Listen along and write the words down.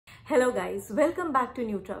Hello guys, welcome back to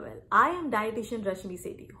Nutravel. I am dietitian Rashmi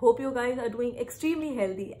Sethi. Hope you guys are doing extremely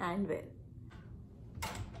healthy and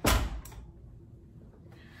well.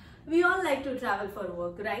 We all like to travel for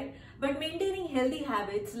work, right? But maintaining healthy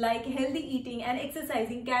habits like healthy eating and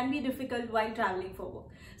exercising can be difficult while traveling for work.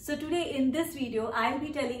 So today in this video, I'll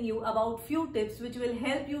be telling you about few tips which will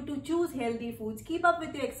help you to choose healthy foods, keep up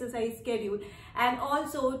with your exercise schedule, and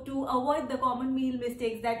also to avoid the common meal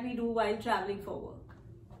mistakes that we do while traveling for work.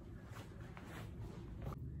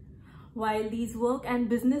 While these work and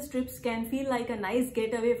business trips can feel like a nice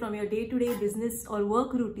getaway from your day-to-day business or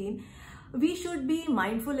work routine, we should be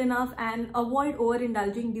mindful enough and avoid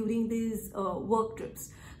overindulging during these work trips.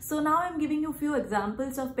 So now I'm giving you a few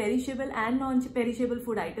examples of perishable and non-perishable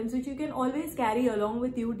food items which you can always carry along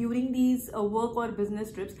with you during these work or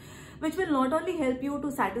business trips, which will not only help you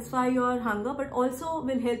to satisfy your hunger but also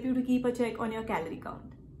will help you to keep a check on your calorie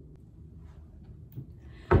count.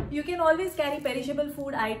 You can always carry perishable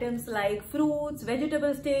food items like fruits,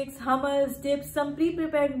 vegetable sticks, hummus, dips, some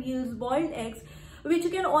pre-prepared meals, boiled eggs, which you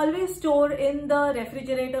can always store in the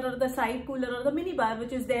refrigerator or the side cooler or the minibar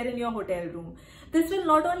which is there in your hotel room. This will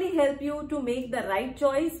not only help you to make the right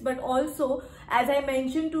choice but also, as I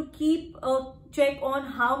mentioned, to keep a check on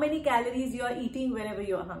how many calories you are eating whenever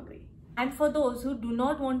you are hungry. And for those who do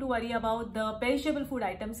not want to worry about the perishable food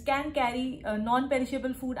items, can carry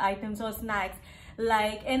non-perishable food items or snacks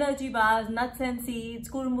like energy bars, nuts and seeds,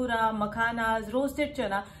 kurmura, makhanas, roasted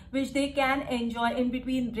chana, which they can enjoy in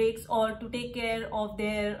between breaks or to take care of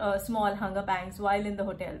their small hunger pangs while in the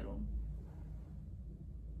hotel room.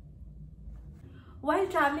 While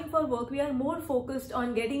traveling for work, we are more focused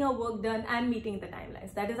on getting our work done and meeting the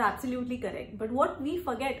timelines. That is absolutely correct. But what we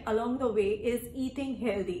forget along the way is eating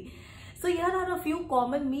healthy. So here are a few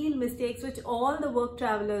common meal mistakes which all the work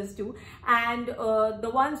travelers do and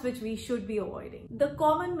the ones which we should be avoiding. The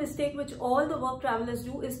common mistake which all the work travelers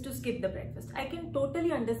do is to skip the breakfast. I can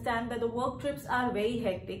totally understand that the work trips are very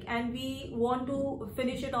hectic and we want to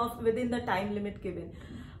finish it off within the time limit given.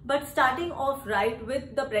 But starting off right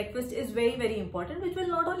with the breakfast is very important, which will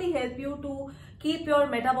not only help you to keep your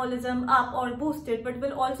metabolism up or boost it, but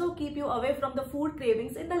will also keep you away from the food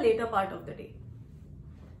cravings in the later part of the day.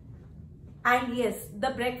 And yes, the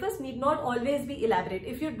breakfast need not always be elaborate.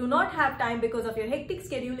 If you do not have time because of your hectic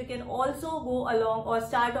schedule, you can also go along or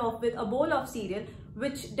start off with a bowl of cereal,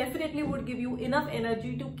 which definitely would give you enough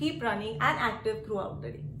energy to keep running and active throughout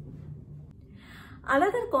the day.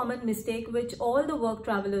 Another common mistake which all the work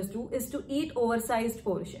travelers do is to eat oversized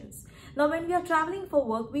portions. Now when we are traveling for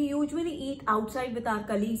work, we usually eat outside with our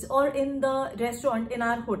colleagues or in the restaurant in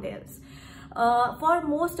our hotels. For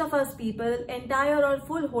most of us people, entire or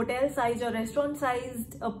full hotel size or restaurant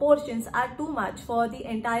sized portions are too much for the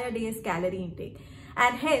entire day's calorie intake,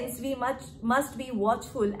 and hence we must be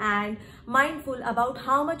watchful and mindful about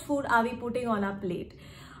how much food are we putting on our plate.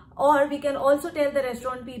 Or we can also tell the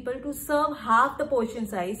restaurant people to serve half the portion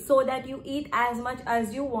size so that you eat as much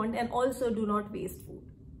as you want and also do not waste food.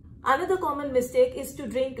 Another common mistake is to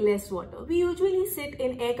drink less water. We usually sit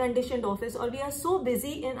in air-conditioned office or we are so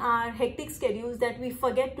busy in our hectic schedules that we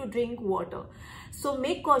forget to drink water. So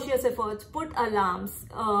make cautious efforts, put alarms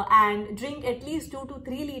and drink at least 2 to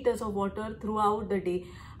 3 liters of water throughout the day,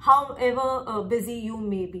 however busy you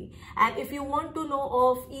may be. And if you want to know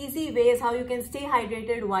of easy ways how you can stay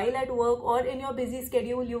hydrated while at work or in your busy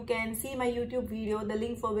schedule, you can see my YouTube video, the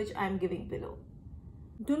link for which I am giving below.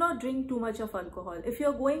 Do not drink too much of alcohol. If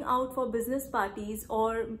you're going out for business parties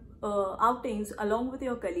or outings along with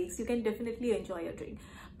your colleagues, you can definitely enjoy a drink.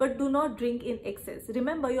 But do not drink in excess.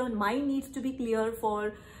 Remember, your mind needs to be clear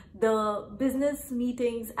for the business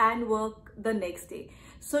meetings and work the next day.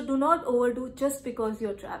 So do not overdo just because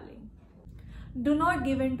you're traveling. Do not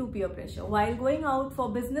give in to peer pressure. While going out for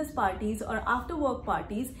business parties or after work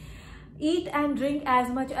parties, eat and drink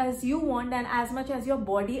as much as you want and as much as your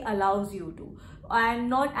body allows you to, and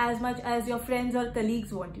not as much as your friends or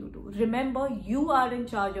colleagues want you to. Remember, you are in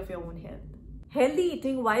charge of your own health. Healthy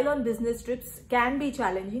eating while on business trips can be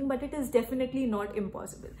challenging, but it is definitely not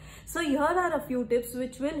impossible. So here are a few tips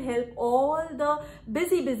which will help all the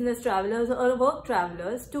busy business travelers or work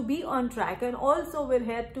travelers to be on track and also will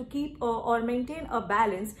help to keep or maintain a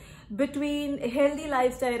balance between healthy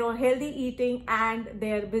lifestyle or healthy eating and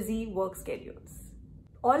their busy work schedules.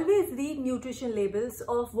 Always read nutrition labels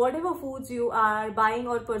of whatever foods you are buying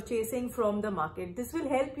or purchasing from the market. This will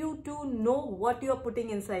help you to know what you are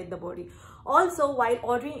putting inside the body. Also, while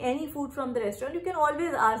ordering any food from the restaurant, you can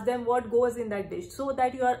always ask them what goes in that dish so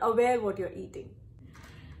that you are aware what you're eating.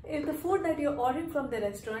 If the food that you're ordering from the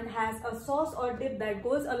restaurant has a sauce or dip that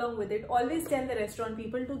goes along with it, always tell the restaurant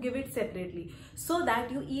people to give it separately so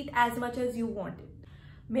that you eat as much as you want it.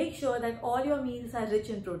 Make sure that all your meals are rich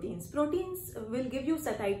in proteins. Proteins will give you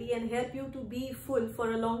satiety and help you to be full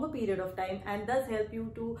for a longer period of time, and thus help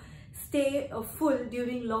you to stay full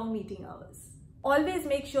during long meeting hours. Always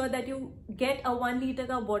make sure that you get a 1 liter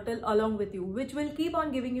ka bottle along with you, which will keep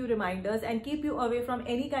on giving you reminders and keep you away from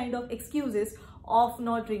any kind of excuses of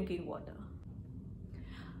not drinking water.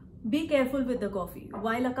 Be careful with the coffee.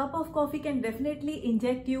 While a cup of coffee can definitely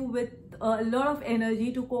inject you with a lot of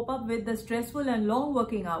energy to cope up with the stressful and long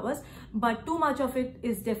working hours, but too much of it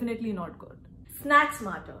is definitely not good. Snack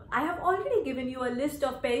smarter. I have already given you a list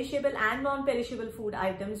of perishable and non-perishable food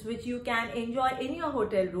items which you can enjoy in your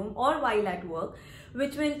hotel room or while at work,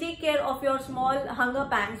 which will take care of your small hunger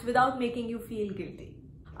pangs without making you feel guilty.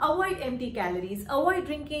 Avoid empty calories. Avoid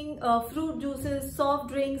drinking fruit juices, soft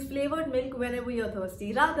drinks, flavored milk whenever you're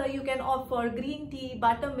thirsty. Rather, you can opt for green tea,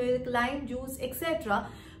 buttermilk, lime juice, etc.,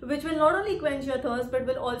 which will not only quench your thirst but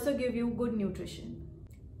will also give you good nutrition.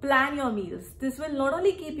 Plan your meals. This will not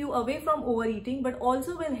only keep you away from overeating but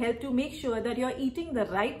also will help to make sure that you're eating the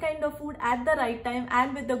right kind of food at the right time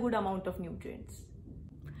and with the good amount of nutrients.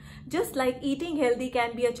 Just like eating healthy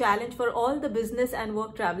can be a challenge for all the business and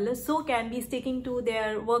work travelers, so can be sticking to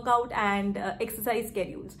their workout and exercise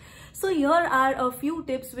schedules. So here are a few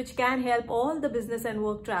tips which can help all the business and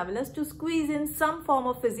work travelers to squeeze in some form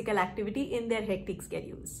of physical activity in their hectic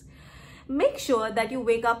schedules. Make sure that you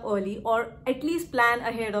wake up early, or at least plan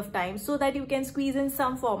ahead of time so that you can squeeze in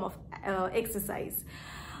some form of exercise.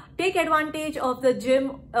 Take advantage of the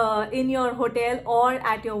gym in your hotel or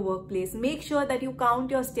at your workplace. Make sure that you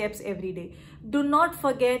count your steps every day. Do not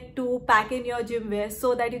forget to pack in your gym wear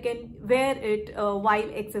so that you can wear it while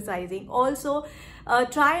exercising. Also,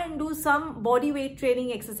 try and do some body weight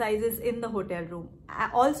training exercises in the hotel room.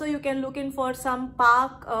 Also, you can look in for some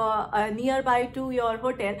park nearby to your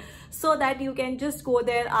hotel so that you can just go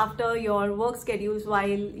there after your work schedules while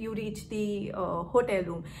you reach the hotel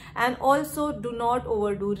room. And also, do not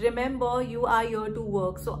overdo. Remember, you are here to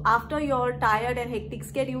work. So after your tired and hectic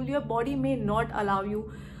schedule, your body may not allow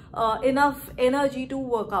you enough energy to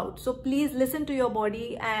work out. So please listen to your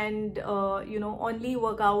body and only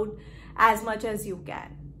work out as much as you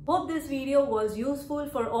can. Hope this video was useful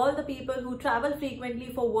for all the people who travel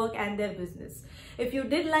frequently for work and their business. If you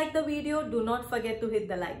did like the video, do not forget to hit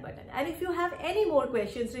the like button. And if you have any more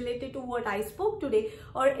questions related to what I spoke today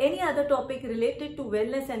or any other topic related to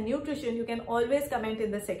wellness and nutrition, you can always comment in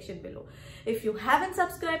the section below. If you haven't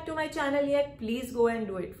subscribed to my channel yet, please go and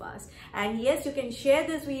do it fast. And yes, you can share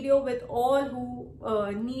this video with all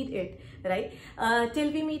who need it, right?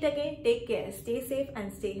 Till we meet again, take care, stay safe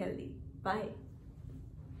and stay healthy. Bye.